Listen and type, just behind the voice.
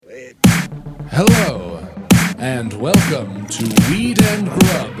Hello, and welcome to Weed and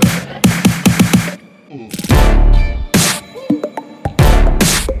Grub.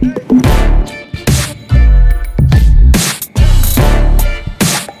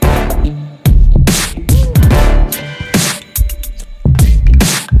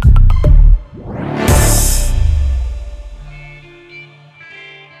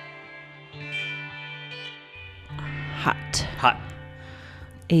 Hot.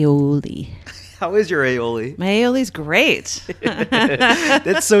 Aioli. How is your aioli? My aioli's great.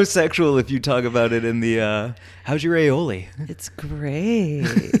 That's so sexual if you talk about it in the, how's your aioli? It's great.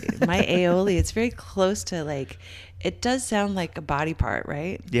 My aioli, it's very close to it does sound like a body part,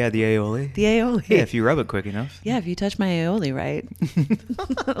 right? Yeah, the aioli. The aioli. Yeah, if you rub it quick enough. Yeah, if you touch my aioli right,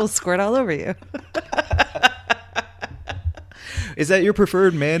 it'll squirt all over you. Is that your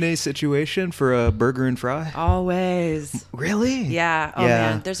preferred mayonnaise situation for a burger and fry? Always. Really? Yeah. Oh, Yeah.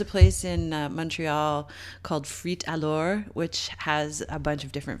 man. There's a place in Montreal called Frites Alors, which has a bunch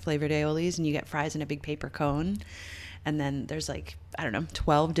of different flavored aiolis, and you get fries in a big paper cone. And then there's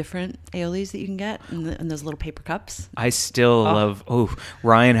 12 different aiolis that you can get in those little paper cups. I still love,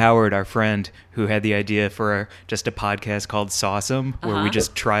 Ryan Howard, our friend, who had the idea for just a podcast called Sauce'em, where we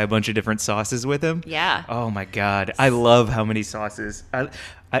just try a bunch of different sauces with him. Yeah. Oh my God. I love how many sauces.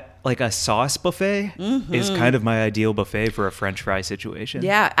 I like a sauce buffet is kind of my ideal buffet for a French fry situation.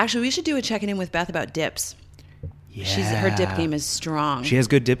 Yeah. Actually, we should do a checking in with Beth about dips. Yeah. Her dip game is strong. She has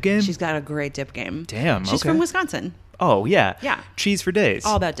good dip game? She's got a great dip game. Damn, She's okay. from Wisconsin. Oh, yeah. Yeah. Cheese for days.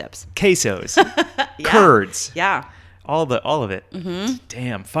 All about dips. Quesos. Yeah. Curds. Yeah. All of it. Mm-hmm.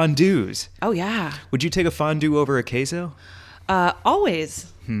 Damn. Fondues. Oh, yeah. Would you take a fondue over a queso?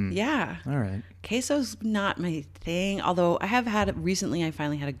 Always. Yeah. All right. Queso's not my thing, although I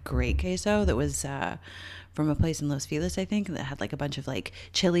finally had a great queso that was from a place in Los Feliz, I think, that had a bunch of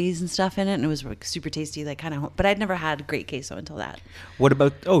chilies and stuff in it, and it was super tasty, but I'd never had great queso until that. What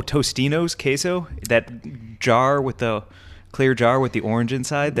about, Tostino's queso? That jar with the clear jar with the orange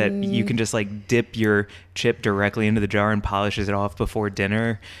inside that you can just dip your chip directly into the jar and polishes it off before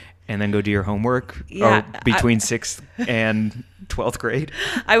dinner and then go do your homework? Yeah, or between 6th and 12th grade?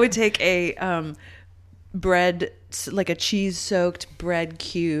 I would take a bread, a cheese-soaked bread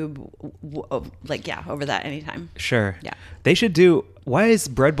cube, over that anytime. Sure. Yeah. They should do, why is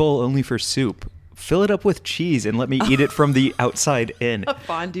bread bowl only for soup? Fill it up with cheese and let me eat it from the outside in. A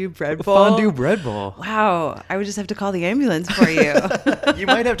fondue bread bowl? Fondue bread bowl. Wow. I would just have to call the ambulance for you. You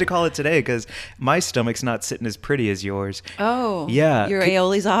might have to call it today because my stomach's not sitting as pretty as yours. Oh. Yeah. Your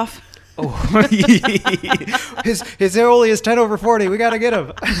aioli's off? Oh. his aioli is 10 over 40. We got to get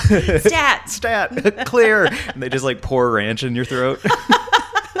him. Stat. Clear. And they just pour ranch in your throat.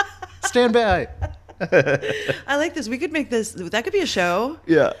 Stand by. I like this. We could make this. That could be a show.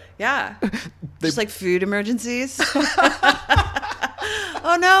 Yeah. Yeah. Just food emergencies.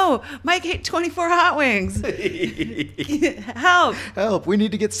 Oh no, Mike ate 24 hot wings. Help. We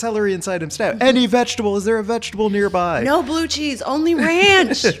need to get celery inside him. Stat. Any vegetable. Is there a vegetable nearby? No blue cheese, only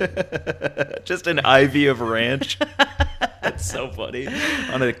ranch. Just an IV of ranch. That's so funny.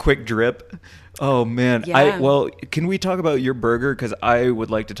 On a quick drip. Oh man. Yeah. Can we talk about your burger? Because I would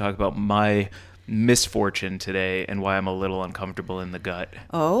like to talk about my misfortune today and why I'm a little uncomfortable in the gut.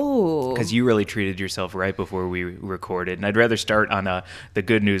 Oh. Because you really treated yourself right before we recorded. And I'd rather start on the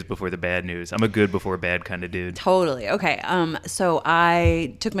good news before the bad news. I'm a good before bad kind of dude. Totally. Okay. So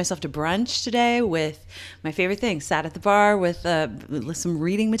I took myself to brunch today with my favorite thing. Sat at the bar with some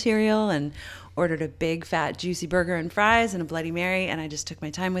reading material and ordered a big, fat, juicy burger and fries and a Bloody Mary. And I just took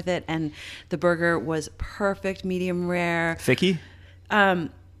my time with it. And the burger was perfect, medium rare. Thicky?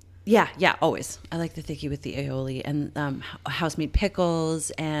 Yeah, always. I like the thicky with the aioli and house-made pickles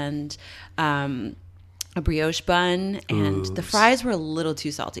and a brioche bun, and the fries were a little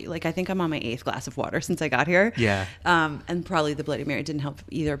too salty. I think I'm on my 8th glass of water since I got here. Yeah. And probably the Bloody Mary didn't help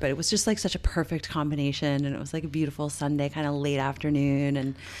either, but it was just such a perfect combination, and it was a beautiful Sunday kind of late afternoon.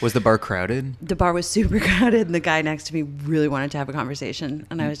 And Was the bar crowded? the bar was super crowded, and the guy next to me really wanted to have a conversation.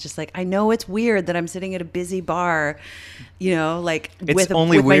 And I was just I know it's weird that I'm sitting at a busy bar, It's with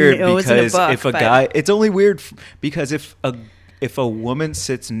only with my weird nose in a because book, if a but- guy, it's only weird because if a woman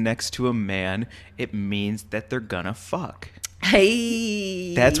sits next to a man, it means that they're gonna fuck.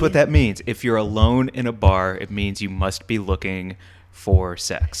 Hey. That's what that means. If you're alone in a bar, it means you must be looking for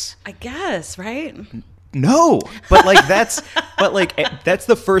sex. I guess, right? No, but that's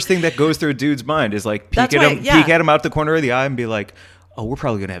the first thing that goes through a dude's mind is peek That's at why, him, yeah. peek at him out the corner of the eye and be like, oh, we're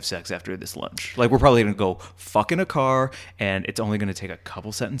probably going to have sex after this lunch. We're probably going to go fuck in a car, and it's only going to take a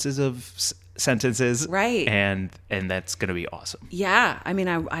couple sentences of sentences. Right. And that's going to be awesome. Yeah. I mean,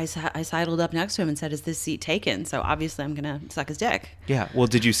 I sidled up next to him and said, "Is this seat taken?" So obviously I'm going to suck his dick. Yeah. Well,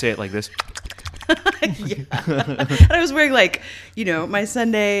 did you say it like this? Yeah. And I was wearing like, my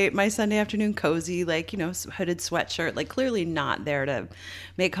Sunday afternoon cozy, like, hooded sweatshirt, like clearly not there to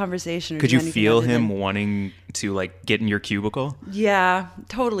make conversation. Or Could do you anything feel other him than- wanting to like get in your cubicle? Yeah,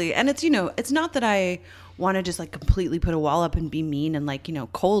 totally. And it's, it's not that I want to just like completely put a wall up and be mean and like,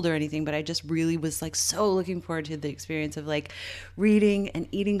 cold or anything, but I just really was like so looking forward to the experience of like reading and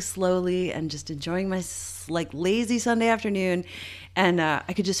eating slowly and just enjoying my like lazy Sunday afternoon. And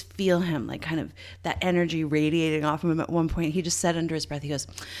I could just feel him, like kind of that energy radiating off of him at one point. He just said under his breath, he goes,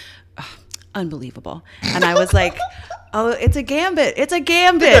 "Oh, unbelievable." And I was like, "Oh, it's a gambit. It's a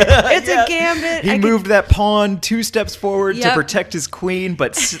gambit. It's a gambit." He moved that pawn 2 steps forward to Yep. protect his queen,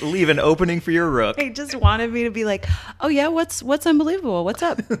 but leave an opening for your rook. He just wanted me to be like, "Oh yeah, what's unbelievable? What's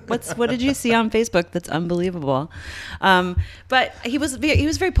up? What did you see on Facebook that's unbelievable?" But he was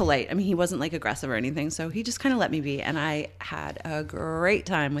very polite. I mean, he wasn't like aggressive or anything, so he just kind of let me be, and I had a great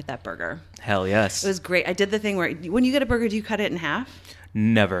time with that burger. Hell yes. It was great. I did the thing where when you get a burger, do you cut it in half?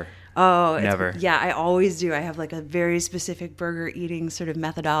 Never. Oh, Never. Yeah, I always do. I have like a very specific burger eating sort of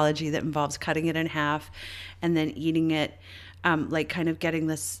methodology that involves cutting it in half and then eating it, like kind of getting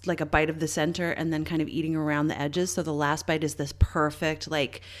this like a bite of the center and then kind of eating around the edges. So the last bite is this perfect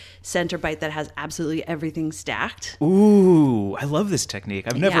like center bite that has absolutely everything stacked. Ooh, I love this technique.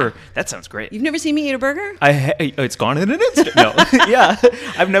 I've never. Yeah. That sounds great. You've never seen me eat a burger? It's gone in an instant. No, yeah,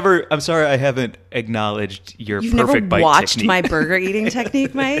 I've never. I'm sorry, I haven't acknowledged your You've perfect never bite watched technique. my burger eating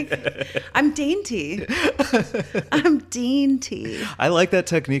technique, Mike? I'm dainty. I'm dainty. I like that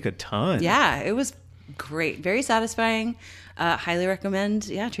technique a ton. Yeah, it was great. Very satisfying. Highly recommend,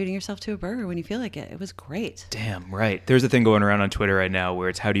 treating yourself to a burger when you feel like it. It was great. Damn right. There's a thing going around on Twitter right now where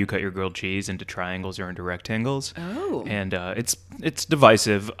it's how do you cut your grilled cheese into triangles or into rectangles? Oh. And it's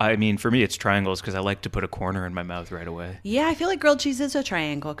divisive. I mean, for me, it's triangles because I like to put a corner in my mouth right away. Yeah, I feel like grilled cheese is a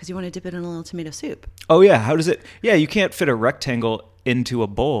triangle because you want to dip it in a little tomato soup. Oh yeah, how does it? Yeah, you can't fit a rectangle into a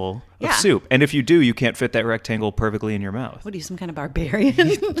bowl of Yeah. soup, and if you do, you can't fit that rectangle perfectly in your mouth. What are you, some kind of barbarian?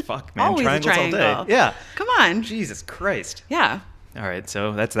 Fuck, man, Always triangles a triangle. all day. Yeah. Come on. Jesus Christ. Yeah. All right,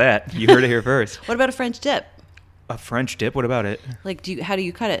 so that's that. You heard it here first. What about a French dip? A French dip? What about it? Like, how do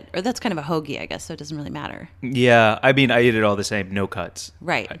you cut it? Or that's kind of a hoagie, I guess, so it doesn't really matter. Yeah, I mean, I eat it all the same, no cuts.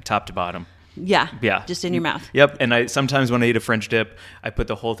 Right. Top to bottom. Yeah. Yeah. Just in your mouth. Yep. And I sometimes when I eat a French dip, I put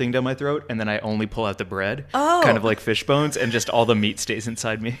the whole thing down my throat and then I only pull out the bread. Oh. Kind of like fish bones, and just all the meat stays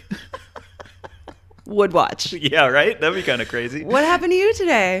inside me. Would watch. Yeah, right? That'd be kind of crazy. What happened to you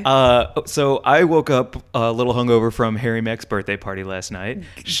today? So I woke up a little hungover from Harry Mack's birthday party last night.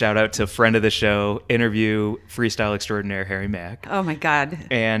 Shout out to friend of the show, interview freestyle extraordinaire Harry Mack. Oh my God.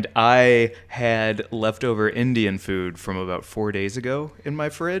 And I had leftover Indian food from about 4 days ago in my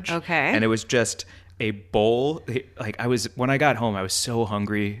fridge. Okay. And it was just a bowl. Like when I got home, I was so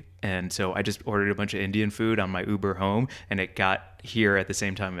hungry. And so I just ordered a bunch of Indian food on my Uber home, and it got here at the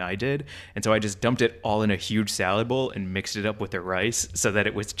same time I did. And so I just dumped it all in a huge salad bowl and mixed it up with the rice so that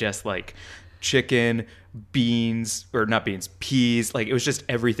it was just like chicken, beans, or not beans, peas. Like it was just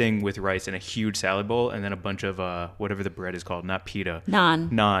everything with rice in a huge salad bowl, and then a bunch of whatever the bread is called, not pita.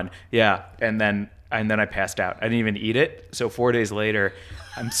 Naan. Yeah. And then I passed out. I didn't even eat it. So 4 days later,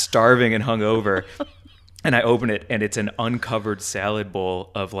 I'm starving and hungover. And I open it, and it's an uncovered salad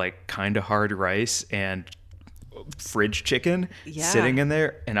bowl of like kind of hard rice and fridge chicken sitting in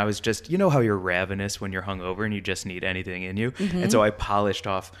there. And I was just, you know how you're ravenous when you're hungover and you just need anything in you. Mm-hmm. And so I polished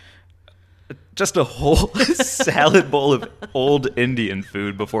off just a whole salad bowl of old Indian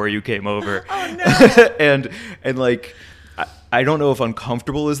food before you came over. Oh no! and like, I don't know if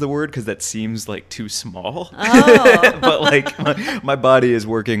uncomfortable is the word because that seems like too small. Oh. But like my body is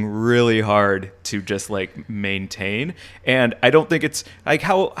working really hard to just like maintain. And I don't think it's like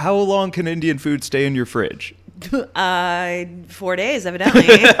how long can Indian food stay in your fridge? 4 days, evidently.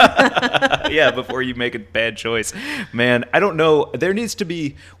 Yeah, before you make a bad choice. Man, I don't know. There needs to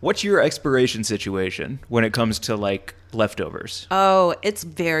be, what's your expiration situation when it comes to like leftovers? Oh, it's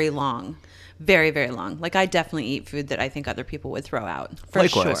very long. Very, very long. Like, I definitely eat food that I think other people would throw out, for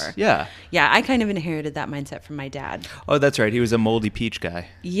Likewise. sure. Yeah. Yeah, I kind of inherited that mindset from my dad. Oh, that's right. He was a moldy peach guy.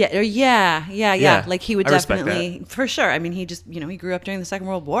 Yeah. Like, he would I respect definitely, for sure. I mean, he just, he grew up during the Second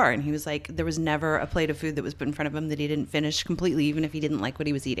World War, and he was like, there was never a plate of food that was put in front of him that he didn't finish completely, even if he didn't like what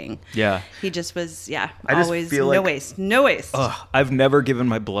he was eating. Yeah. He just was, I just always feel no like- waste. No waste. Ugh, I've never given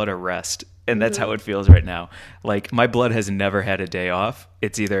my blood a rest. And that's how it feels right now. Like, my blood has never had a day off.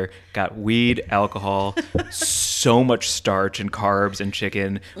 It's either got weed, alcohol, so much starch and carbs and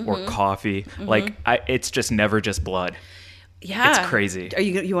chicken, or coffee. Like, it's just never just blood. Yeah. It's crazy.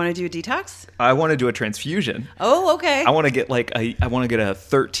 You want to do a detox? I want to do a transfusion. Oh, okay. I want to get I want to get a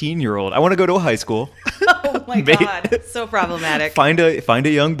 13-year-old. I want to go to a high school. Oh my God. So problematic. Find a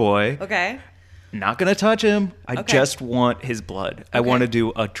young boy. Okay. Not going to touch him. I Okay. just want his blood. I want to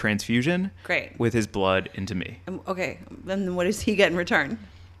do a transfusion. Great. With his blood into me. Okay. Then what does he get in return?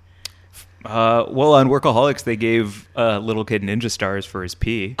 Well, on Workaholics, they gave little kid ninja stars for his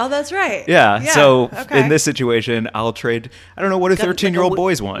pee. Oh, that's right. Yeah. So okay. in this situation, I'll trade. I don't know what do 13-year-old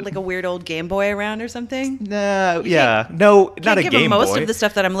boys want. Like a weird old Game Boy around or something. Nah. Yeah. No. Not a Give Game him most Boy. of the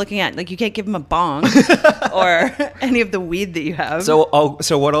stuff that I'm looking at. Like you can't give him a bong or any of the weed that you have. So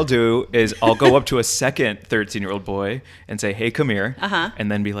what I'll do is I'll go up to a second 13-year-old boy and say, "Hey, come here,"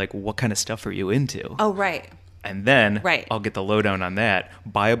 and then be like, "What kind of stuff are you into?" Oh, right. And then Right. I'll get the lowdown on that,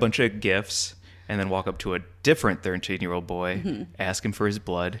 buy a bunch of gifts, and then walk up to a different 13-year-old boy, ask him for his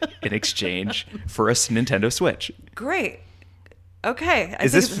blood in exchange for a Nintendo Switch. Great. Okay.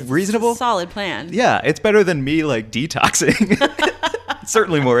 Is this it's reasonable? a solid plan. Yeah, it's better than me like detoxing.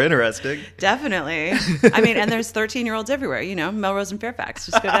 Certainly more interesting. Definitely. I mean, and there's 13-year-olds everywhere, Melrose and Fairfax.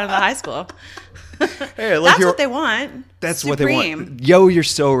 Just go down to the high school. Hey, That's what they want. That's Supreme. what they want. Yo, you're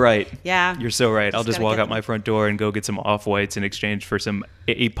so right. Yeah. You're so right. I'll Just just gotta walk get out my front door and go get some Off-Whites in exchange for some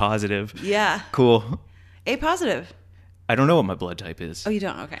A positive. Yeah. Cool. A positive. I don't know what my blood type is. Oh, you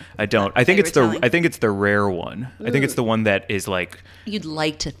don't? Okay. I don't. I think it's the rare one. I think it's the one that is like. You'd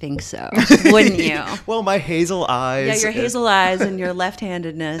like to think so, wouldn't you? Well, my hazel eyes. Yeah, your hazel eyes and your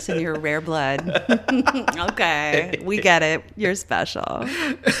left-handedness and your rare blood. Okay, we get it. You're special.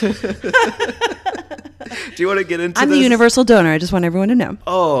 Do you want to get into I'm this? the universal donor. I just want everyone to know.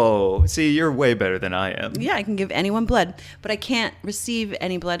 Oh, see, you're way better than I am. Yeah, I can give anyone blood, but I can't receive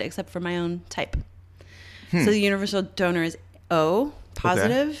any blood except for my own type. So the universal donor is O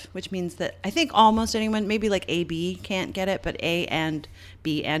positive, which means that I think almost anyone, maybe like AB can't get it, but A and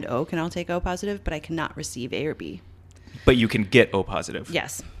B and O can all take O positive, but I cannot receive A or B. But you can get O positive.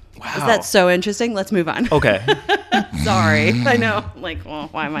 Yes. Wow. Is that so interesting? Let's move on. Okay. Sorry. I know. Like, well,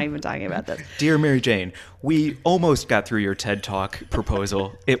 why am I even talking about this? Dear Mary Jane, we almost got through your TED Talk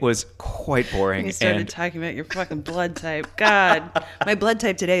proposal. It was quite boring. You started and talking about your fucking blood type. God, my blood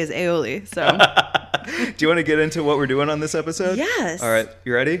type today is aioli. So, do you want to get into what we're doing on this episode? Yes. All right.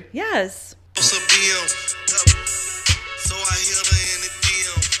 You ready? yes. What's up, BM? So I hit her in the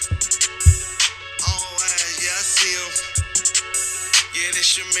DM. All eyes, yeah, I see him. Yeah,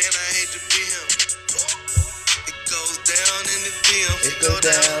 this your man, I hate to be him. It goes down in the DM.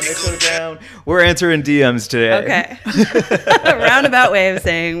 It go down. We're answering DMs today. Okay. A roundabout way of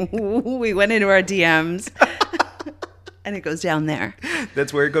saying we went into our DMs and it goes down there.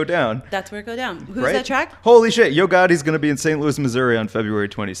 That's where it go down. That's where it go down. Who's Right? that track? Holy shit. Yo Gotti's going to be in St. Louis, Missouri on February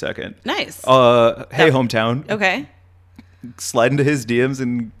 22nd. Nice. Hey, hometown. Okay. Slide into his DMs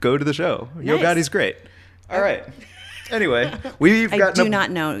and go to the show. Yo Nice. Gotti's great. All right. Anyway, we've I gotten do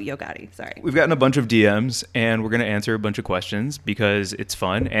not know Yo Gotti. Sorry. We've gotten a bunch of DMs, and we're going to answer a bunch of questions because it's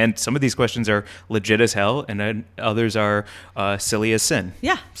fun. And some of these questions are legit as hell, and then others are silly as sin.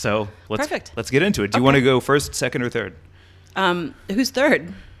 Yeah. So Perfect. let's get into it. Do you Okay. want to go first, second, or third? Who's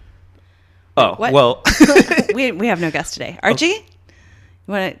third? Oh, What? well, We have no guest today. Archie?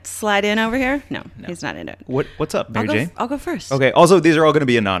 You want to slide in over here? No, he's not in it. what's up, Mary Jane? I'll go first. Okay. Also, these are all going to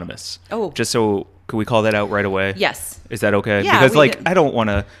be anonymous. Oh. Just so, could we call that out right away? Yes. Is that okay? Yeah, Because, we like, can- I don't want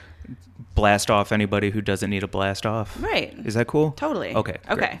to blast off anybody who doesn't need a blast off. Right. Is that cool? Totally. Okay.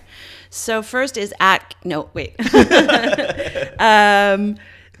 Okay. great. So first is wait.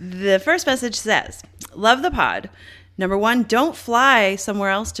 The first message says, "Love the pod. Number 1, don't fly somewhere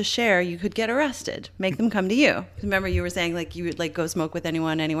else to share. You could get arrested. Make them come to you." Remember, you were saying like you would like go smoke with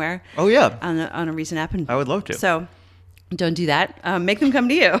anyone anywhere. Oh, yeah. On a recent app, and I would love to. So don't do that. Make them come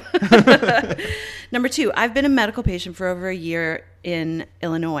to you. Number 2, I've been a medical patient for over a year in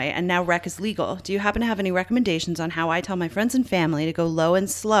Illinois, and now rec is legal. Do you happen to have any recommendations on how I tell my friends and family to go low and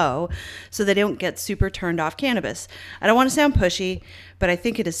slow so they don't get super turned off cannabis? I don't want to sound pushy, but I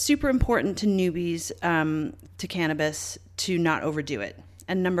think it is super important to newbies to cannabis to not overdo it.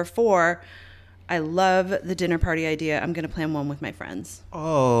 And number 4, I love the dinner party idea. I'm going to plan one with my friends.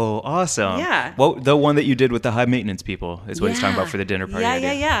 Oh, awesome. Yeah. Well, the one that you did with the high maintenance people is what he's talking Yeah. about for the dinner party. Yeah,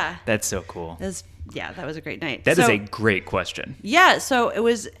 idea. yeah. That's so cool. That's Yeah, that was a great night. That is So- a great question. Yeah, so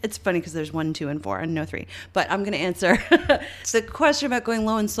it's funny because there's 1, 2, and 4 and no 3. But I'm going to answer the question about going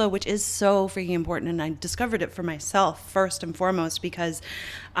low and slow, which is so freaking important. And I discovered it for myself first and foremost because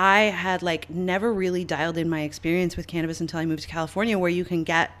I had like never really dialed in my experience with cannabis until I moved to California, where you can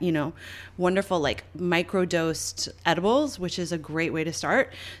get, wonderful like microdosed edibles, which is a great way to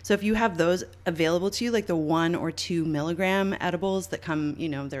start. So if you have those available to you, like the 1 or 2 milligram edibles that come,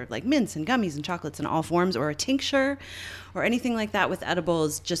 they're like mints and gummies and chocolates in all forms, or a tincture or anything like that with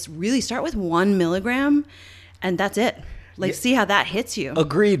edibles, just really start with 1 milligram and that's it. Like, see how that hits you.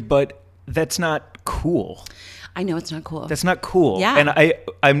 Agreed, but that's not cool. I know it's not cool. That's not cool. Yeah.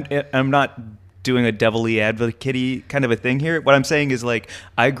 And I'm not doing a devilly advocate-y kind of a thing here. What I'm saying is, like,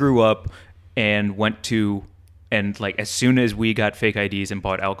 I grew up and went to, and like as soon as we got fake IDs and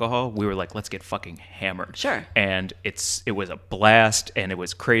bought alcohol, we were like, let's get fucking hammered. Sure. And it was a blast, and it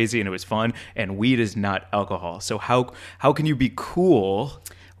was crazy, and it was fun. And weed is not alcohol, so how can you be cool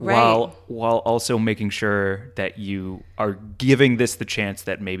Right. while also making sure that you are giving this the chance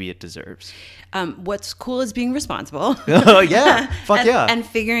that maybe it deserves? What's cool is being responsible. Oh yeah, fuck and, yeah. and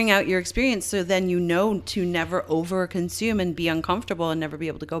figuring out your experience, so then to never over consume and be uncomfortable and never be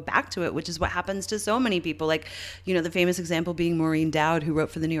able to go back to it, which is what happens to so many people. Like, the famous example being Maureen Dowd, who wrote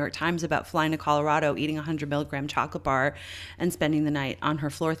for the New York Times about flying to Colorado, eating a 100 milligram chocolate bar and spending the night on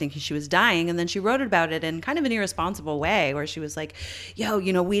her floor thinking she was dying. And then she wrote about it in kind of an irresponsible way, where she was like, yo,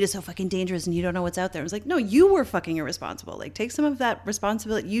 weed is so fucking dangerous and you don't know what's out there. I was like, no, you were fucking irresponsible. Like, take some of that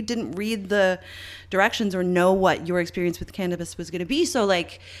responsibility. You didn't read the directions or know what your experience with cannabis was going to be. So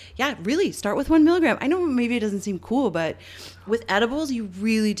like, yeah, really start with 1 milligram. I know maybe it doesn't seem cool, but with edibles, you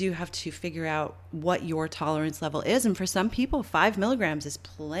really do have to figure out what your tolerance level is. And for some people, 5 milligrams is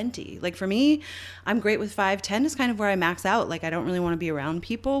plenty. Like for me, I'm great with 5. 10 is kind of where I max out. Like I don't really want to be around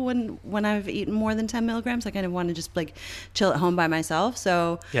people when I've eaten more than 10 milligrams. I kind of want to just like chill at home by myself.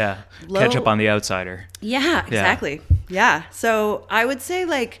 So Yeah, catch up on the outsider. Yeah, exactly. Yeah. So I would say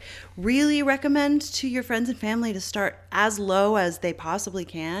like really recommend to your friends and family to start as low as they possibly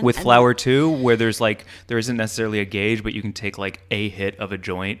can. With And- flower too, where there isn't necessarily a gauge, but you can take like a hit of a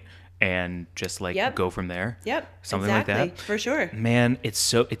joint and just like Yep. go from there. Yep. Something exactly, like that. For sure. Man, it's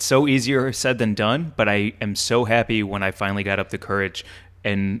so easier said than done, but I am so happy when I finally got up the courage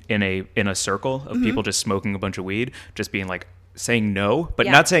and in a circle of people just smoking a bunch of weed, just being like saying no, but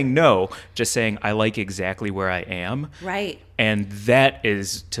Yeah. not saying no, just saying I like exactly where I am. Right. And that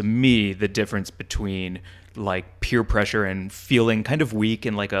is, to me, the difference between like peer pressure and feeling kind of weak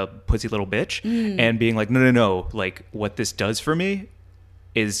and like a pussy little bitch and being like, no, like what this does for me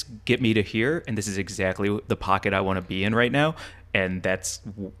is get me to here. And this is exactly the pocket I want to be in right now. And that's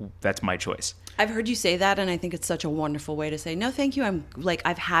my choice. I've heard you say that, and I think it's such a wonderful way to say, no, thank you. I'm like,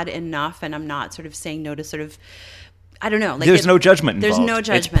 I've had enough, and I'm not sort of saying no to sort of, I don't know. Like There's no judgment involved. There's no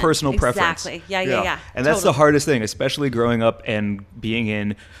judgment. It's personal preference. Exactly. Yeah. And that's the Totally. hardest thing, especially growing up and being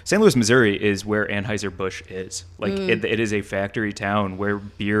in St. Louis, Missouri is where Anheuser-Busch is. Like it is a factory town where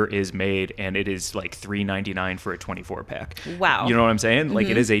beer is made, and it is like $3.99 for a 24 pack. Wow. You know what I'm saying? Like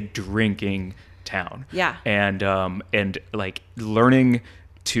it is a drinking town. Yeah. And like learning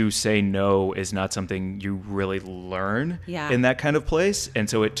to say no is not something you really learn in that kind of place. And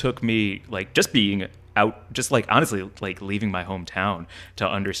so it took me like just being out, just like honestly like leaving my hometown to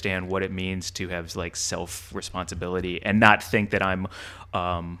understand what it means to have like self responsibility and not think that I'm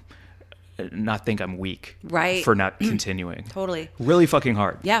weak Right. for not continuing. Totally. Really fucking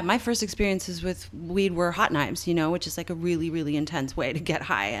hard. Yeah, my first experiences with weed were hot knives, which is like a really, really intense way to get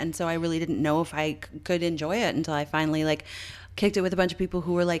high. And so I really didn't know if I could enjoy it until I finally like kicked it with a bunch of people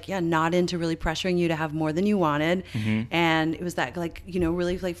who were like, yeah, not into really pressuring you to have more than you wanted. And it was that like,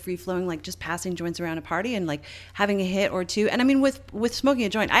 really like free flowing, like just passing joints around a party and like having a hit or two. And I mean, with smoking a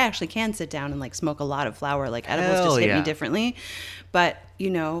joint, I actually can sit down and like smoke a lot of flower, like edibles Hell just hit yeah. me differently. But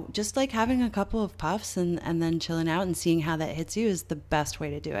just like having a couple of puffs and then chilling out and seeing how that hits you is the best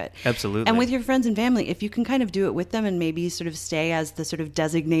way to do it. Absolutely. And with your friends and family, if you can kind of do it with them and maybe sort of stay as the sort of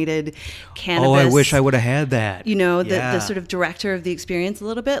designated cannabis. Oh, I wish I would have had that. The sort of director of the experience a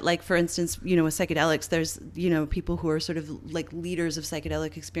little bit. Like, for instance, with psychedelics, there's, people who are sort of like leaders of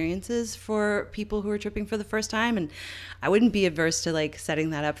psychedelic experiences for people who are tripping for the first time. And I wouldn't be averse to like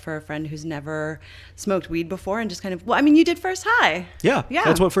setting that up for a friend who's never smoked weed before and just kind of, you did First High. Yeah, Yeah.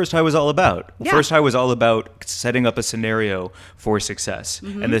 That's what First High was all about. Yeah. First High was all about setting up a scenario for success.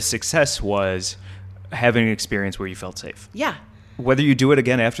 Mm-hmm. And the success was having an experience where you felt safe. Yeah. Whether you do it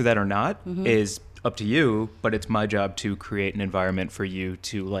again after that or not is up to you, but it's my job to create an environment for you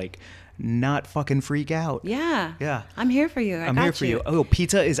to like not fucking freak out. Yeah. Yeah. I'm here for you. I'm here for you. Oh,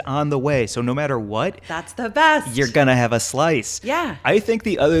 pizza is on the way. So no matter what, That's the best. you're going to have a slice. Yeah. I think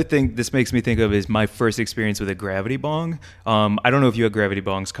the other thing this makes me think of is my first experience with a gravity bong. I don't know if you had gravity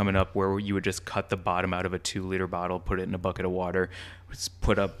bongs coming up where you would just cut the bottom out of a 2-liter bottle, put it in a bucket of water,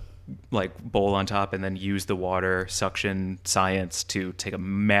 put a bowl on top, and then use the water suction science to take a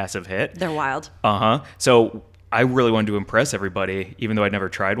massive hit. They're wild. So I really wanted to impress everybody, even though I'd never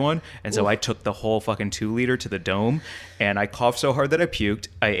tried one. And so I took the whole fucking 2-liter to the dome, and I coughed so hard that I puked.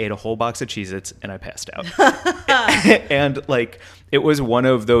 I ate a whole box of Cheez-Its, and I passed out. And it was one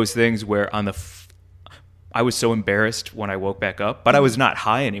of those things where I was so embarrassed when I woke back up, but I was not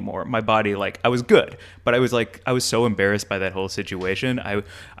high anymore. My body, I was good, but I was so embarrassed by that whole situation.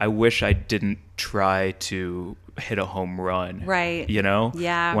 I wish I didn't try to hit a home run. Right.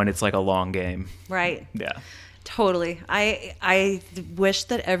 Yeah. When it's like a long game. Right. Yeah. Totally. I wish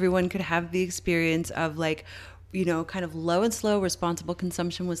that everyone could have the experience of kind of low and slow responsible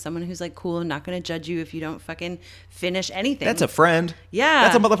consumption with someone who's cool and not going to judge you if you don't fucking finish anything. That's a friend. Yeah.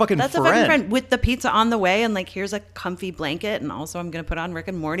 That's a motherfucking That's friend. a fucking friend with the pizza on the way and here's a comfy blanket and also I'm going to put on Rick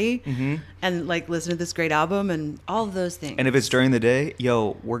and Morty and listen to this great album and all of those things. And if it's during the day,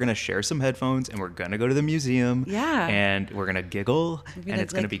 we're going to share some headphones and we're going to go to the museum. Yeah. And we're going to giggle and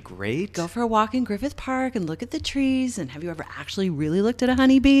it's going to be great. Go for a walk in Griffith Park and look at the trees. And have you ever actually really looked at a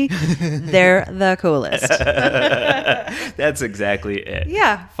honeybee? They're the coolest. That's exactly it.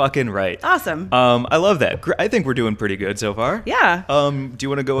 Yeah. Fucking right. Awesome. I love that. I think we're doing pretty good so far. Yeah. Do you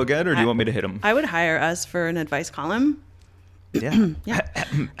want to go again or do you want me to hit them? I would hire us for an advice column. Yeah.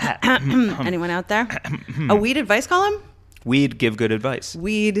 Anyone out there? A weed advice column? We'd give good advice.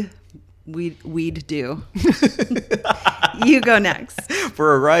 Weed do. You go next.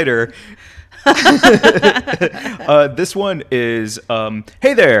 For a writer. This one is,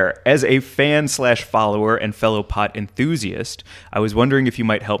 hey there, as a fan/follower and fellow pot enthusiast, I was wondering if you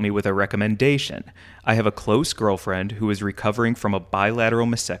might help me with a recommendation. I have a close girlfriend who is recovering from a bilateral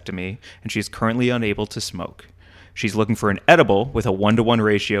mastectomy, and she is currently unable to smoke. She's looking for an edible with a 1-to-1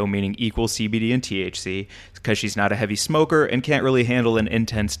 ratio, meaning equal CBD and THC, because she's not a heavy smoker and can't really handle an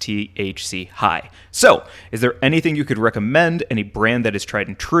intense THC high. So, is there anything you could recommend? Any brand that is tried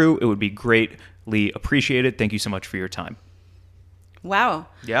and true? It would be greatly appreciated. Thank you so much for your time. Wow.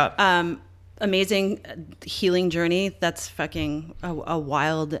 Yeah. Amazing healing journey. That's fucking a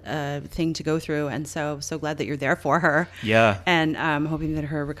wild thing to go through. And so glad that you're there for her. Yeah. And hoping that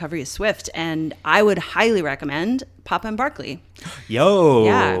her recovery is swift. And I would highly recommend Papa & Barkley. Yo.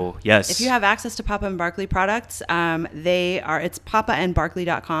 Yeah. Yes. If you have access to Papa & Barkley products, it's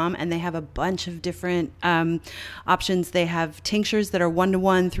papaandbarkley.com, and they have a bunch of different options. They have tinctures that are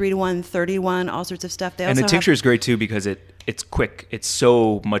 1-to-1, 3-to-1, 30-to-1, all sorts of stuff. They and also the tincture is great too because it's quick. It's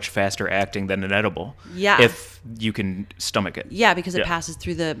so much faster acting than an edible. Yeah. If you can stomach it. Yeah, because it passes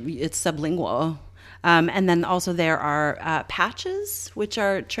through it's sublingual. And then also there are patches, which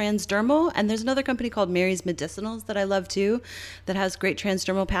are transdermal. And there's another company called Mary's Medicinals that I love too, that has great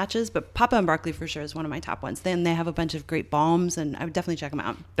transdermal patches. But Papa & Barkley for sure is one of my top ones. Then they have a bunch of great balms, and I would definitely check them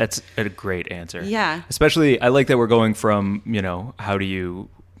out. That's a great answer. Yeah. Especially, I like that we're going from, how do you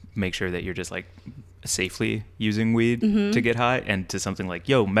make sure that you're just safely using weed to get high, and to something like,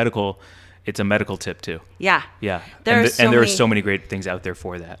 medical. It's a medical tip too. Yeah. Yeah. There are so many great things out there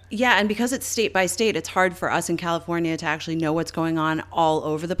for that. Yeah, and because it's state by state, it's hard for us in California to actually know what's going on all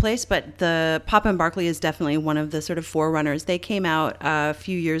over the place. But the Papa & Barkley is definitely one of the sort of forerunners. They came out a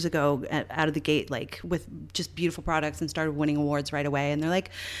few years ago out of the gate, with just beautiful products and started winning awards right away. And they're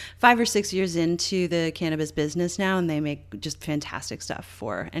 5 or 6 years into the cannabis business now, and they make just fantastic stuff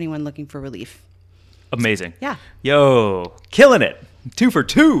for anyone looking for relief. Amazing. Yeah. Yo, killing it. 2 for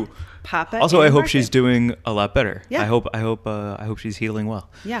 2. Papa. Also, I hope she's doing a lot better. Yeah. I hope she's healing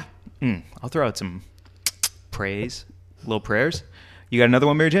well. Yeah. I'll throw out some praise, little prayers. You got another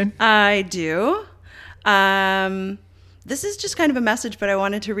one, Mary Jane? I do. This is just kind of a message, but I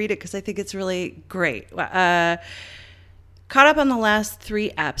wanted to read it because I think it's really great. Caught up on the last 3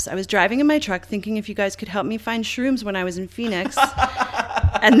 apps. I was driving in my truck thinking if you guys could help me find shrooms when I was in Phoenix.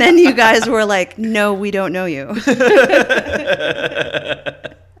 And then you guys were like, no, we don't know you.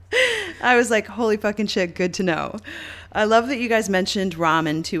 I was like, holy fucking shit, good to know. I love that you guys mentioned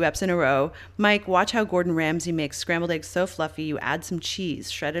ramen 2 eps in a row. Mike, watch how Gordon Ramsay makes scrambled eggs so fluffy you add some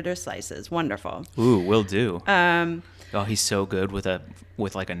cheese, shredded or slices. Wonderful. Ooh, will do. He's so good with a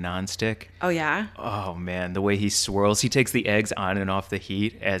nonstick. Oh, yeah? Oh, man, the way he swirls. He takes the eggs on and off the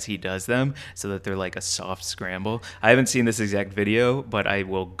heat as he does them so that they're like a soft scramble. I haven't seen this exact video, but I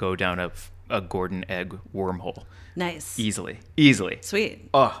will go down a a Gordon egg wormhole. Nice. Easily. Sweet.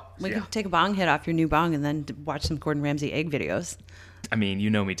 Oh, We yeah. could take a bong hit off your new bong and then watch some Gordon Ramsay egg videos. I mean, you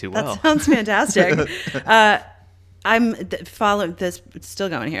know me too That well. sounds fantastic. I'm following this. It's still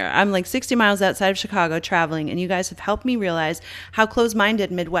going here. I'm like 60 miles outside of Chicago traveling, and you guys have helped me realize how close-minded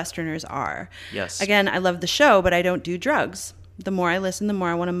Midwesterners are. Yes. Again, I love the show, but I don't do drugs. The more I listen, the more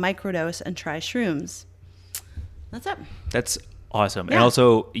I want to microdose and try shrooms. That's it. That's awesome. And Yeah.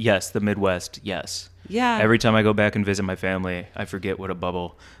 also, yes, the Midwest, yes. Yeah. Every time I go back and visit my family, I forget what a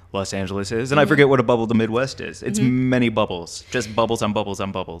bubble Los Angeles is, and Mm-hmm. I forget what a bubble the Midwest is. It's many bubbles, just bubbles on bubbles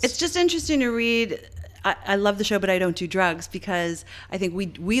on bubbles. It's just interesting to read. I love the show, but I don't do drugs because I think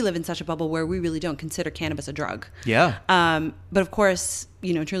we live in such a bubble where we really don't consider cannabis a drug. Yeah. But of course,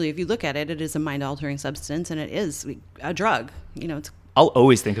 truly, if you look at it, it is a mind-altering substance, and it is a drug. It's I'll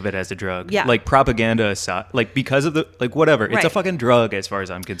always think of it as a drug. Yeah. Like propaganda aside, like because of the, like whatever. It's a Right. fucking drug as far as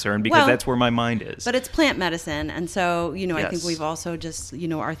I'm concerned because Well, that's where my mind is. but it's plant medicine, and so I think Yes. we've also just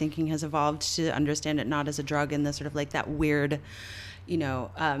our thinking has evolved to understand it not as a drug in the sort of like that weird,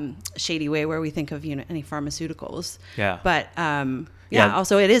 shady way where we think of any pharmaceuticals. Yeah. But Yeah.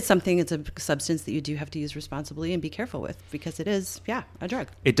 also it is something. It's a substance that you do have to use responsibly and be careful with because it is a drug.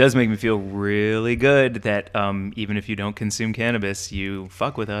 It does make me feel really good that even if you don't consume cannabis, you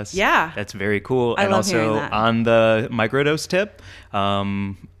fuck with us. Yeah. That's very cool. I and love hearing also that. on the microdose tip,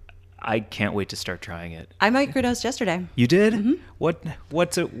 I can't wait to start trying it. I microdosed yesterday. You did?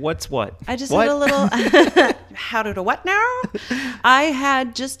 What's what? I just What? did a little. How did a what now? I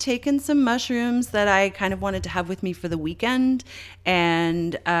had just taken some mushrooms that I kind of wanted to have with me for the weekend,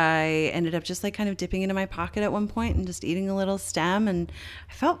 and I ended up just like kind of dipping into my pocket at one point and just eating a little stem, and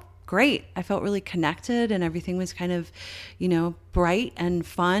I felt great. I felt really connected, and everything was kind of, bright and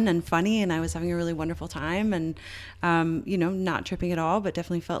fun and funny, and I was having a really wonderful time, and not tripping at all, but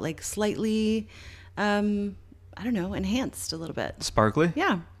definitely felt like slightly, enhanced a little bit. Sparkly?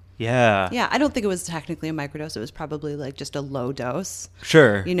 Yeah. Yeah. Yeah, I don't think it was technically a microdose. It was probably like just a low dose,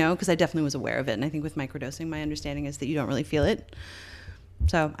 Sure. because I definitely was aware of it. And I think with microdosing, my understanding is that you don't really feel it.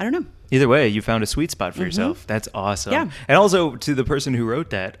 So I don't know. Either way, you found a sweet spot for yourself. That's awesome. Yeah. And also to the person who wrote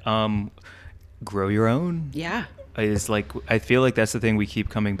that, grow your own. Yeah. Is like, I feel like that's the thing we keep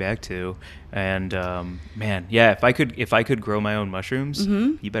coming back to. And man, yeah, if I could grow my own mushrooms,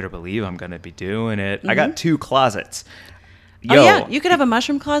 you better believe I'm gonna be doing it. I got 2 closets. Yo, Oh, yeah. You could have a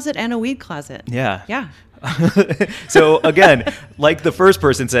mushroom closet and a weed closet. yeah. Yeah. So again, like the first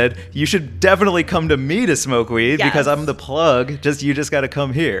person said, you should definitely come to me to smoke weed because Yes. I'm the plug. You just got to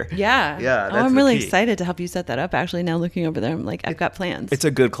come here. Yeah. Yeah. Oh, That's I'm the really key. excited to help you set that up. Actually, now looking over there, I'm like, I've got plans. It's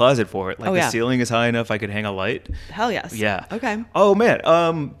a good closet for it. Like Oh, the yeah. ceiling is high enough I could hang a light. Hell yes. Yeah. Okay. Oh man.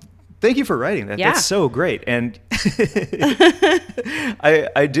 Thank you for writing that. Yeah. That's so great. And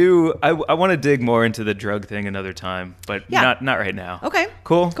I want to dig more into the drug thing another time, but Yeah. not right now. Okay.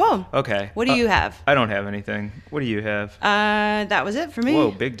 Cool. Cool. Okay. What do you have? I don't have anything. What do you have? That was it for me.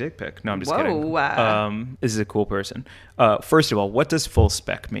 Whoa, big dick pic. No, I'm just Whoa. kidding. This is a cool person. First of all, what does full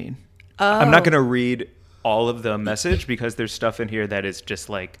spec mean? I'm not going to read all of the message because there's stuff in here that is just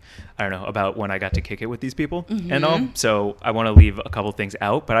like, I don't know, about when I got to kick it with these people and all. So I want to leave a couple things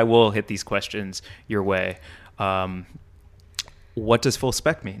out, but I will hit these questions your way. What does full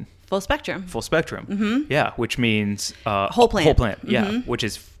spec mean? Full spectrum. Full spectrum. Yeah, which means Whole plant. Whole plant. Yeah, which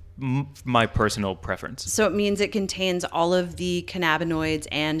is my personal preference. So it means it contains all of the cannabinoids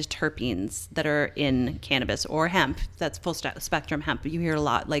and terpenes that are in cannabis or hemp. That's full spectrum hemp. You hear a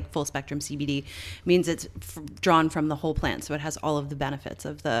lot like full spectrum CBD. Means it's drawn from the whole plant. So it has all of the benefits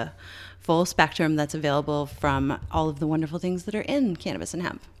of the full spectrum that's available from all of the wonderful things that are in cannabis and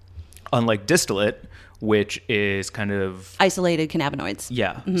hemp. Unlike distillate, which is kind of Isolated cannabinoids.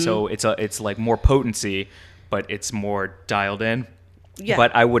 yeah, so it's like more potency, but it's more dialed in. Yeah.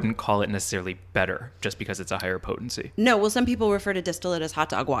 But I wouldn't call it necessarily better just because it's a higher potency. No, well, some people refer to distillate as hot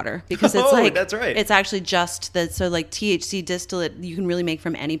dog water because it's Oh, like that's right. It's actually just that. So like THC distillate, you can really make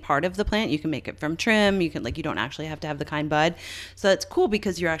from any part of the plant. You can make it from trim. You can you don't actually have to have the kind bud. So that's cool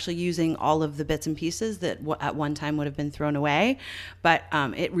because you're actually using all of the bits and pieces that at one time would have been thrown away. But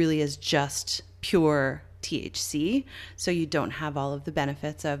it really is just pure THC, so you don't have all of the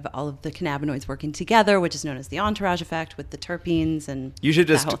benefits of all of the cannabinoids working together, which is known as the entourage effect with the terpenes and You should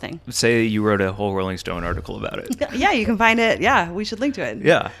just that whole thing. say you wrote a whole Rolling Stone article about it. Yeah, you can find it. Yeah, we should link to it.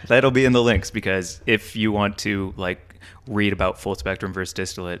 Yeah, that'll be in the links because if you want to read about full spectrum versus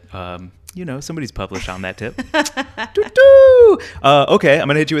distillate, somebody's published on that tip. Doo-doo! Okay, I'm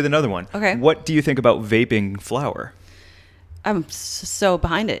gonna hit you with another one. Okay. What do you think about vaping flower? I'm so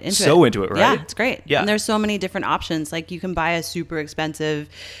behind it. Into it, right? Yeah, it's great. Yeah. And there's so many different options. Like you can buy a super expensive,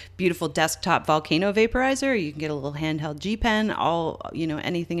 beautiful desktop volcano vaporizer. You can get a little handheld G Pen,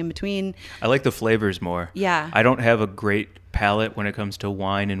 anything in between. I like the flavors more. Yeah. I don't have a great palate when it comes to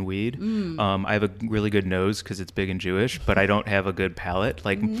wine and weed. I have a really good nose because it's big and Jewish, but I don't have a good palate.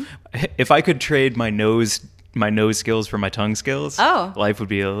 Like if I could trade my nose skills for my tongue skills, life would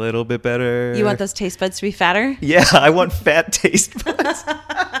be a little bit better. You want those taste buds to be fatter? Yeah, I want fat taste buds.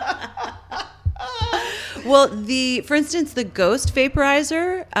 Well, for instance, the Ghost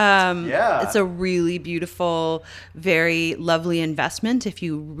vaporizer, Yeah. it's a really beautiful, very lovely investment if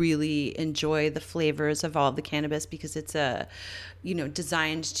you really enjoy the flavors of all of the cannabis, because it's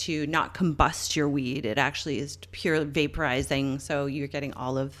designed to not combust your weed. It actually is pure vaporizing. So you're getting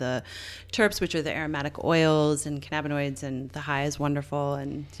all of the terps, which are the aromatic oils and cannabinoids, and the high is wonderful.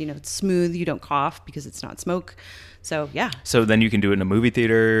 And, it's smooth. You don't cough because it's not smoke. So, yeah. So then you can do it in a movie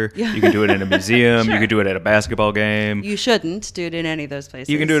theater. Yeah. You can do it in a museum. Sure. You can do it at a basketball game. You shouldn't do it in any of those places.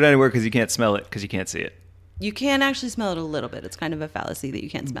 You can do it anywhere because you can't smell it because you can't see it. You can actually smell it a little bit. It's kind of a fallacy that you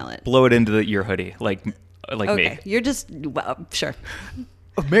can't smell it. Blow it into your hoodie, like Okay, me. you're just, sure.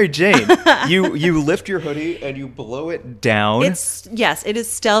 Oh, Mary Jane, you lift your hoodie and you blow it down. Yes, it is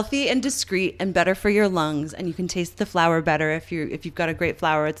stealthy and discreet and better for your lungs, and you can taste the flower better if you've got a great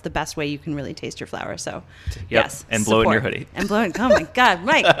flower. It's the best way you can really taste your flower. So, yes, and blow it in your hoodie. And blow it. Oh my God,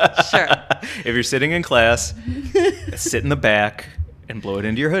 Mike, sure. If you're sitting in class, sit in the back and blow it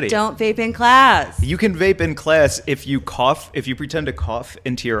into your hoodie. Don't vape in class. You can vape in class if you cough. If you pretend to cough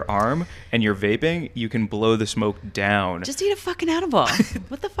into your arm and you're vaping, you can blow the smoke down. Just eat a fucking edible.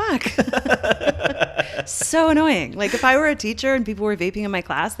 What the fuck? So annoying. Like if I were a teacher and people were vaping in my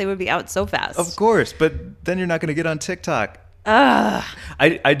class, they would be out so fast. Of course, but then you're not going to get on TikTok.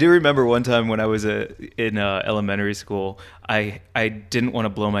 I do remember one time when I was in elementary school, I didn't want to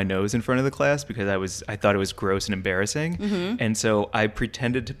blow my nose in front of the class because I thought it was gross and embarrassing. Mm-hmm. And so I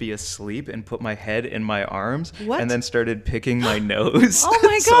pretended to be asleep and put my head in my arms and then started picking my nose. Oh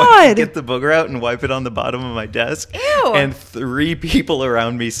my so God. I could get the booger out and wipe it on the bottom of my desk. Ew. And 3 people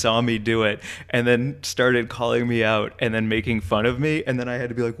around me saw me do it and then started calling me out and then making fun of me. And then I had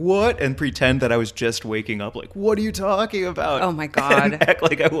to be like, what? And pretend that I was just waking up like, what are you talking about? Oh my God. And act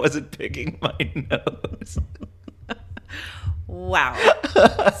like I wasn't picking my nose. Wow.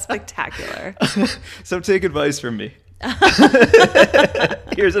 Spectacular. So take advice from me.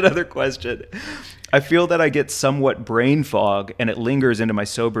 Here's another question. I feel that I get somewhat brain fog and it lingers into my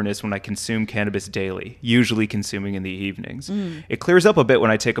soberness when I consume cannabis daily, usually consuming in the evenings. It clears up a bit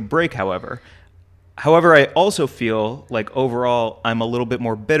when I take a break, however. However, I also feel like overall I'm a little bit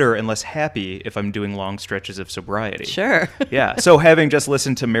more bitter and less happy if I'm doing long stretches of sobriety. Sure. Yeah. So having just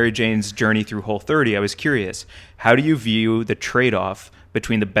listened to Mary Jane's journey through Whole30, I was curious, how do you view the trade-off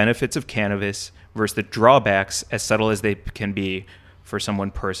between the benefits of cannabis versus the drawbacks, as subtle as they can be, for someone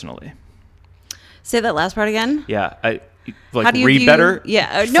personally? Say that last part again. Yeah. How do you read view, better?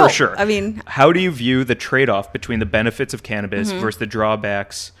 Yeah. No. For sure. I mean, how do you view the trade-off between the benefits of cannabis versus the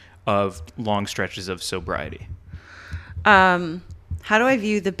drawbacks of long stretches of sobriety? How do I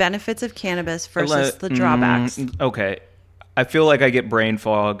view the benefits of cannabis versus the drawbacks? Okay. I feel like I get brain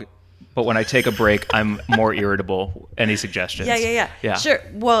fog, but when I take a break, I'm more irritable. Any suggestions? Yeah. Sure.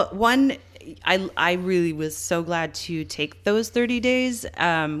 Well, I really was so glad to take those 30 days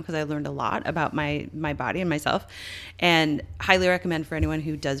because I learned a lot about my body and myself, and highly recommend for anyone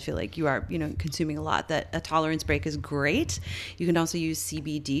who does feel like you are consuming a lot that a tolerance break is great. You can also use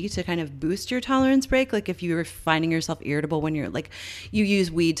CBD to kind of boost your tolerance break. Like if you're finding yourself irritable when you use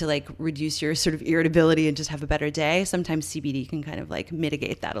weed to reduce your sort of irritability and just have a better day. Sometimes CBD can kind of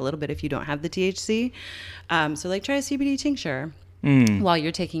mitigate that a little bit if you don't have the THC. So try a CBD tincture. While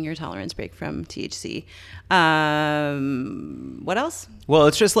you're taking your tolerance break from THC. What else? Well,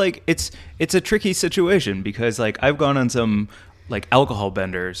 it's just it's a tricky situation because I've gone on some alcohol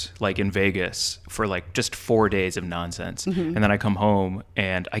benders in Vegas for just 4 days of nonsense. And then I come home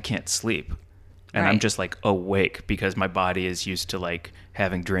and I can't sleep. And I'm just awake because my body is used to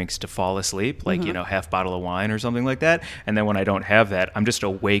having drinks to fall asleep, half bottle of wine or something like that. And then when I don't have that, I'm just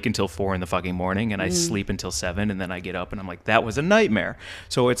awake until 4 in the fucking morning and I sleep until 7 and then I get up and I'm like, that was a nightmare.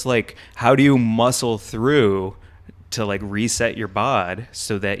 So it's how do you muscle through to reset your bod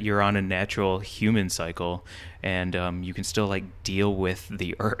so that you're on a natural human cycle and you can still deal with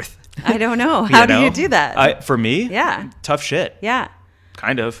the earth? I don't know. How do you do that? For me? Yeah. Tough shit. Yeah.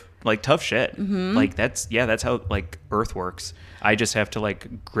 kind of like tough shit. Mm-hmm. Like that's how like Earth works. I just have to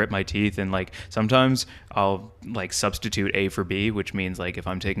like grit my teeth, and like sometimes I'll like substitute A for B, which means like if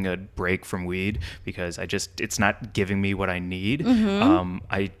I'm taking a break from weed because it's not giving me what I need. Mm-hmm.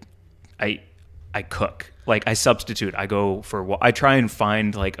 I cook. Like I substitute. I try and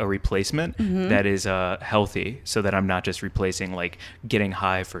find like a replacement Mm-hmm. that is healthy, so that I'm not just replacing like getting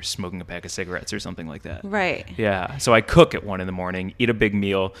high for smoking a pack of cigarettes or something like that. Right. Yeah. So I cook at 1 a.m, eat a big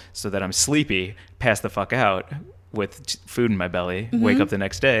meal so that I'm sleepy, pass the fuck out with food in my belly, wake up the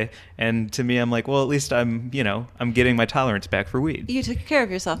next day. And to me, I'm like, well, at least I'm getting my tolerance back for weed. You took care of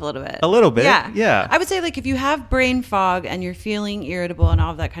yourself a little bit. A little bit. Yeah. Yeah. I would say like if you have brain fog and you're feeling irritable and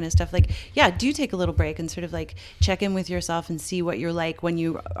all of that kind of stuff, like, yeah, do take a little break and sort of like check in with yourself and see what you're like when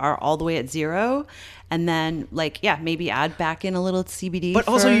you are all the way at 0. And then like, yeah, maybe add back in a little CBD. But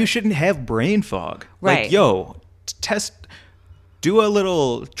also you shouldn't have brain fog. Right. Like, yo, do a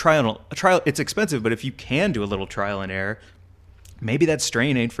little trial. It's expensive, but if you can do a little trial and error, maybe that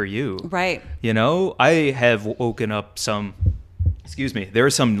strain ain't for you. Right. You know, I have woken up there are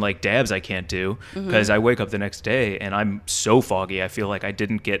some like dabs I can't do because I wake up the next day and I'm so foggy. I feel like I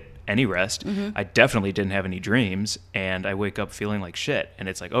didn't get any rest. I definitely didn't have any dreams, and I wake up feeling like shit. And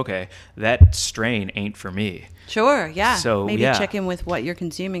it's like, okay, that strain ain't for me. Sure. Yeah. So, maybe yeah. check in with what you're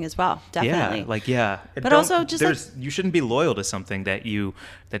consuming as well. Definitely. Yeah. But also just you shouldn't be loyal to something that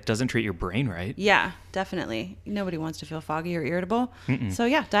doesn't treat your brain right. Yeah, definitely. Nobody wants to feel foggy or irritable. So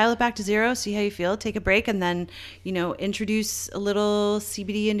yeah, dial it back to 0, see how you feel, take a break, and then, introduce a little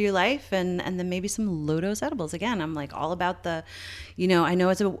CBD into your life, and then maybe some low-dose edibles. Again, I'm like all about the, I know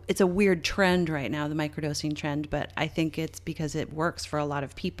it's a weird trend right now, the microdosing trend, but I think it's because it works for a lot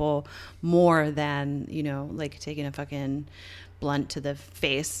of people more than, like taking a fucking blunt to the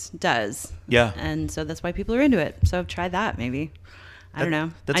face does. Yeah. And so that's why people are into it. So try that maybe. I don't know.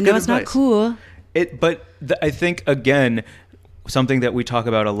 That's I know good it's not advice. cool. I think, again, something that we talk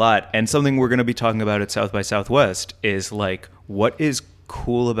about a lot, and something we're going to be talking about at South by Southwest, is like, what is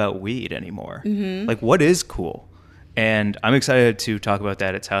cool about weed anymore? Like, what is cool? And I'm excited to talk about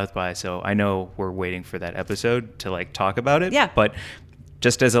that at South by. So I know we're waiting for that episode to like talk about it. Yeah. But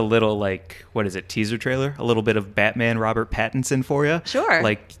just as a little like, what is it, teaser trailer? A little bit of Batman Robert Pattinson for you. Sure.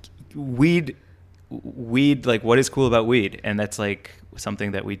 Like weed, like what is cool about weed? And that's like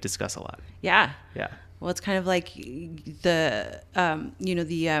something that we discuss a lot. Yeah. Yeah. Well, it's kind of like the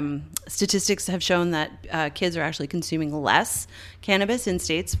statistics have shown that kids are actually consuming less cannabis in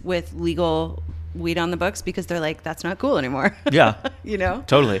states with legal weed on the books because they're like, that's not cool anymore. Yeah.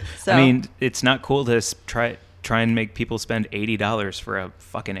 Totally. So, I mean, it's not cool to try and make people spend $80 for a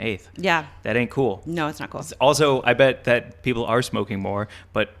fucking eighth. Yeah. That ain't cool. No, it's not cool. Also, I bet that people are smoking more,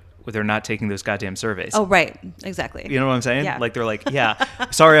 but they're not taking those goddamn surveys. Oh, right. Exactly. You know what I'm saying? Yeah. Like, they're like, yeah,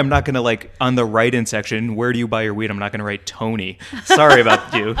 sorry, I'm not going to, like, on the write-in section, where do you buy your weed? I'm not going to write Tony. Sorry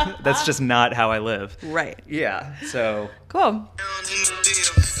about you. That's just not how I live. Right. Yeah, so. Cool. Down in the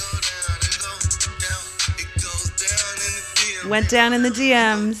DM, it goes down in the DM. Went down in the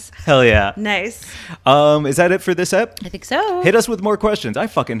DMs. Hell yeah. Nice. Is that it for this ep? I think so. Hit us with more questions. I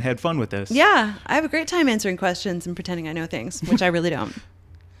fucking had fun with this. Yeah. I have a great time answering questions and pretending I know things, which I really don't.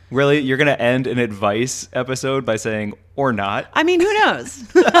 Really? You're going to end an advice episode by saying, or not? I mean, who knows?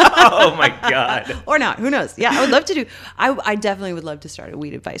 Oh, my God. Or not. Who knows? Yeah, I would love to do. I definitely would love to start a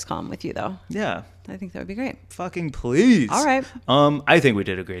weed advice column with you, though. Yeah. I think that would be great. Fucking please. All right. I think we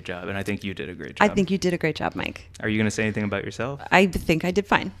did a great job, and I think you did a great job. I think you did a great job, Mike. Are you going to say anything about yourself? I think I did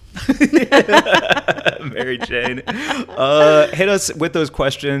fine. Mary Jane. Hit us with those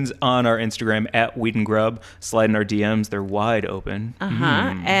questions on our Instagram at Weed and Grub. Slide in our DMs. They're wide open.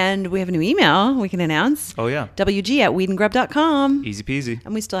 And we have a new email we can announce. Oh, yeah. WG@weedandgrub.com. Easy peasy.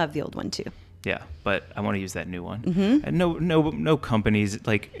 And we still have the old one, too. Yeah, but I want to use that new one. And no companies,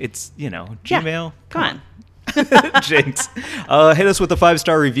 like, it's, Gmail. Yeah. Come on. Jinx. Hit us with a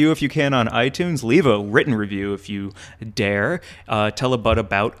 5-star review if you can on iTunes. Leave a written review if you dare. Tell a bud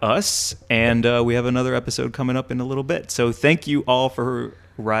about us. And we have another episode coming up in a little bit. So thank you all for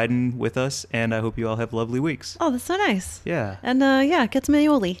riding with us, and I hope you all have lovely weeks. Oh, that's so nice. Yeah. And get some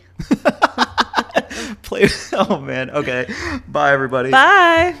aioli. Oh, man. Okay. Bye, everybody.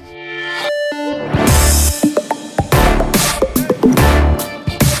 Bye.